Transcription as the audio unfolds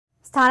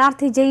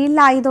സ്ഥാനാർത്ഥി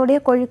ജയിലിലായതോടെ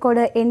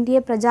കോഴിക്കോട് എൻ.ഡി.എ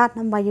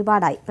പ്രചാരണം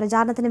വഴിപാടായി.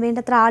 പ്രചാരണത്തിന്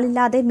വേണ്ടത്ര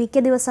ആളില്ലാതെ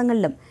മിക്ക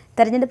ദിവസങ്ങളിലും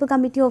തെരഞ്ഞെടുപ്പ്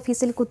കമ്മിറ്റി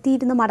ഓഫീസിൽ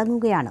കുത്തിയിരുന്ന്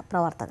മടങ്ങുകയാണ്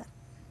പ്രവർത്തകർ.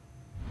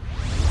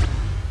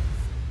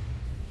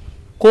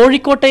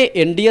 കോഴിക്കോട്ടെ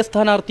എൻ.ഡി.എ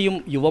സ്ഥാനാർത്ഥിയും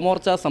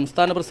യുവമോർച്ച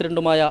സംസ്ഥാന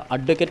പ്രസിഡന്റുമായ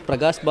അഡ്വക്കേറ്റ്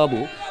പ്രകാശ് ബാബു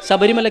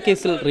ശബരിമല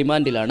കേസിൽ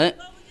റിമാൻഡിലാണ്.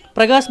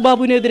 പ്രകാശ്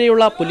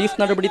ബാബുവിനെതിരെയുള്ള പോലീസ്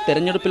നടപടി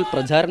തെരഞ്ഞെടുപ്പിൽ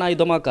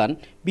പ്രചാരണായുധമാക്കാൻ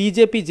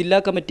ബി.ജെ.പി ജില്ലാ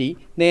കമ്മിറ്റി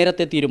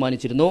നേരത്തെ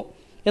തീരുമാനിച്ചിരുന്നു.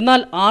 എന്നാൽ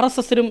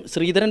ആർ.എസ്.എസിനും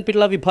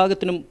ശ്രീധരൻപിള്ള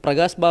വിഭാഗത്തിനും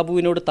പ്രകാശ്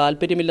ബാബുവിനോട്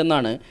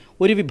താൽപ്പര്യമില്ലെന്നാണ്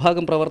ഒരു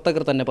വിഭാഗം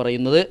പ്രവർത്തകർ തന്നെ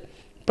പറയുന്നത്.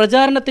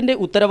 പ്രചാരണത്തിന്റെ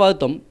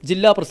ഉത്തരവാദിത്വം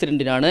ജില്ലാ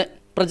പ്രസിഡന്റിനാണ്.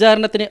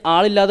 പ്രചാരണത്തിന്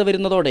ആളില്ലാതെ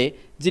വരുന്നതോടെ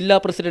ജില്ലാ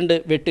പ്രസിഡന്റ്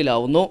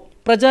വെട്ടിലാവുന്നു.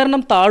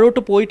 പ്രചാരണം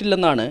താഴോട്ട്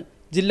പോയിട്ടില്ലെന്നാണ്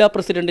ജില്ലാ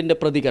പ്രസിഡന്റിന്റെ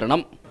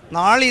പ്രതികരണം.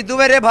 നാളെ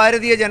ഇതുവരെ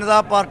ഭാരതീയ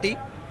ജനതാ പാർട്ടി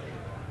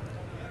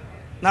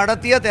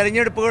നടത്തിയ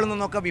തെരഞ്ഞെടുപ്പുകളിൽ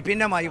നിന്നൊക്കെ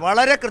വിഭിന്നമായി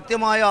വളരെ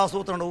കൃത്യമായ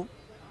ആസൂത്രണവും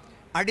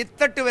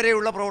അടിത്തട്ട്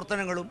വരെയുള്ള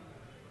പ്രവർത്തനങ്ങളും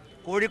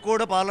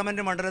കോഴിക്കോട്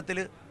പാർലമെന്റ് മണ്ഡലത്തിൽ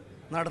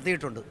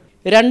നടത്തിയിട്ടുണ്ട്.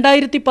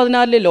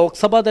 2014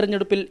 ലോക്സഭാ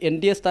തെരഞ്ഞെടുപ്പിൽ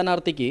എൻ.ഡി.എ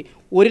സ്ഥാനാർത്ഥിക്ക്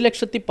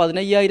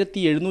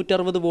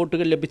 1,15,760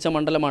 വോട്ടുകൾ ലഭിച്ച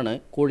മണ്ഡലമാണ്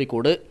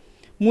കോഴിക്കോട്.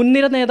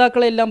 മുൻനിര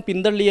നേതാക്കളെല്ലാം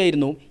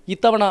പിന്തള്ളിയായിരുന്നു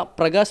ഇത്തവണ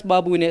പ്രകാശ്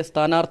ബാബുവിനെ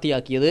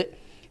സ്ഥാനാർത്ഥിയാക്കിയത്.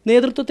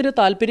 നേതൃത്വത്തിന്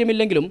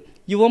താൽപ്പര്യമില്ലെങ്കിലും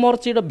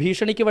യുവമോർച്ചയുടെ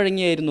ഭീഷണിക്ക്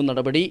വഴങ്ങിയായിരുന്നു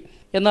നടപടി.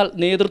 എന്നാൽ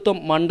നേതൃത്വം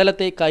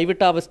മണ്ഡലത്തെ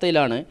കൈവിട്ട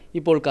അവസ്ഥയിലാണ്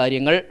ഇപ്പോൾ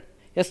കാര്യങ്ങൾ.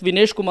 S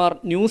Vinesh Kumar,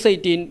 news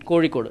 18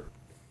 Kozhikode.